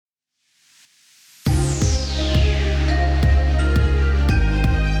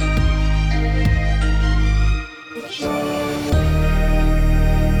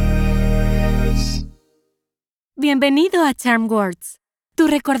Bienvenido a Charm Words, tu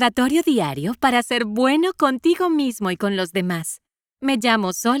recordatorio diario para ser bueno contigo mismo y con los demás. Me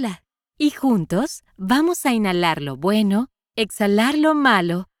llamo Sola y juntos vamos a inhalar lo bueno, exhalar lo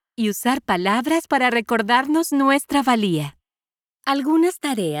malo y usar palabras para recordarnos nuestra valía. Algunas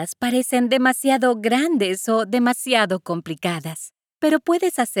tareas parecen demasiado grandes o demasiado complicadas, pero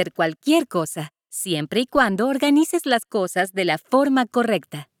puedes hacer cualquier cosa, siempre y cuando organices las cosas de la forma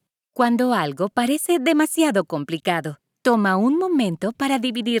correcta. Cuando algo parece demasiado complicado, toma un momento para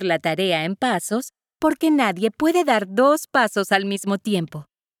dividir la tarea en pasos, porque nadie puede dar 2 pasos al mismo tiempo.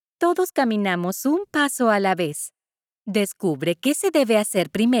 Todos caminamos un paso a la vez. Descubre qué se debe hacer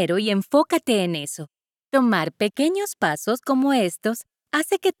primero y enfócate en eso. Tomar pequeños pasos como estos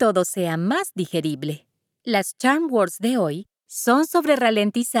hace que todo sea más digerible. Las Charm Words de hoy son sobre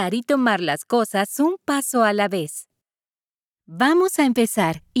ralentizar y tomar las cosas un paso a la vez. Vamos a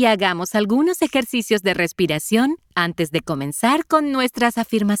empezar y hagamos algunos ejercicios de respiración antes de comenzar con nuestras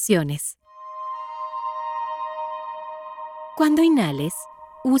afirmaciones. Cuando inhales,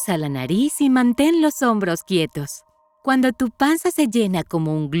 usa la nariz y mantén los hombros quietos. Cuando tu panza se llena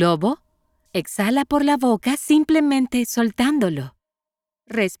como un globo, exhala por la boca simplemente soltándolo.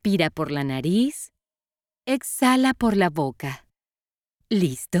 Respira por la nariz, exhala por la boca.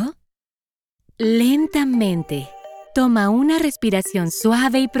 ¿Listo? Lentamente. Toma una respiración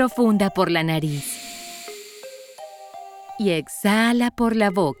suave y profunda por la nariz. Y exhala por la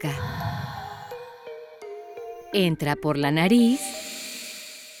boca. Entra por la nariz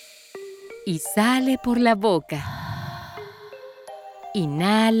y sale por la boca.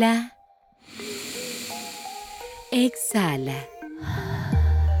 Inhala. Exhala.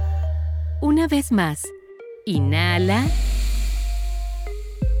 Una vez más. Inhala.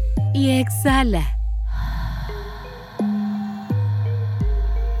 Y exhala.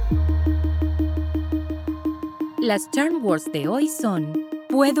 Las Charm Words de hoy son: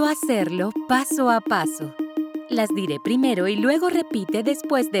 puedo hacerlo paso a paso. Las diré primero y luego repite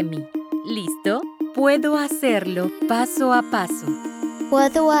después de mí. ¿Listo? Puedo hacerlo paso a paso.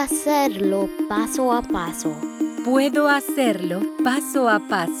 Puedo hacerlo paso a paso. Puedo hacerlo paso a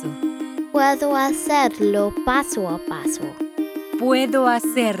paso. Puedo hacerlo paso a paso. Puedo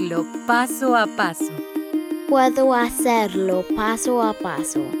hacerlo paso a paso. Puedo hacerlo paso a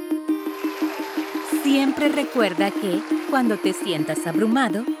paso. Siempre recuerda que, cuando te sientas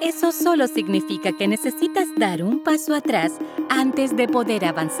abrumado, eso solo significa que necesitas dar un paso atrás antes de poder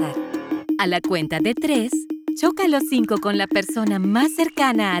avanzar. A la cuenta de 3, choca los 5 con la persona más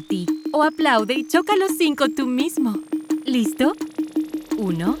cercana a ti o aplaude y choca los 5 tú mismo. ¿Listo?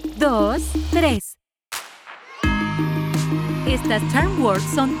 1, 2, 3. Estas Charm Words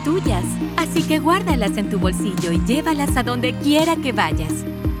son tuyas, así que guárdalas en tu bolsillo y llévalas a donde quiera que vayas.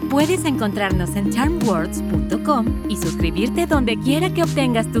 Puedes encontrarnos en charmwords.com y suscribirte donde quiera que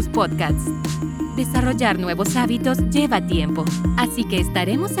obtengas tus podcasts. Desarrollar nuevos hábitos lleva tiempo, así que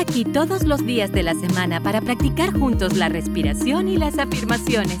estaremos aquí todos los días de la semana para practicar juntos la respiración y las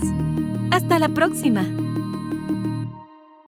afirmaciones. ¡Hasta la próxima!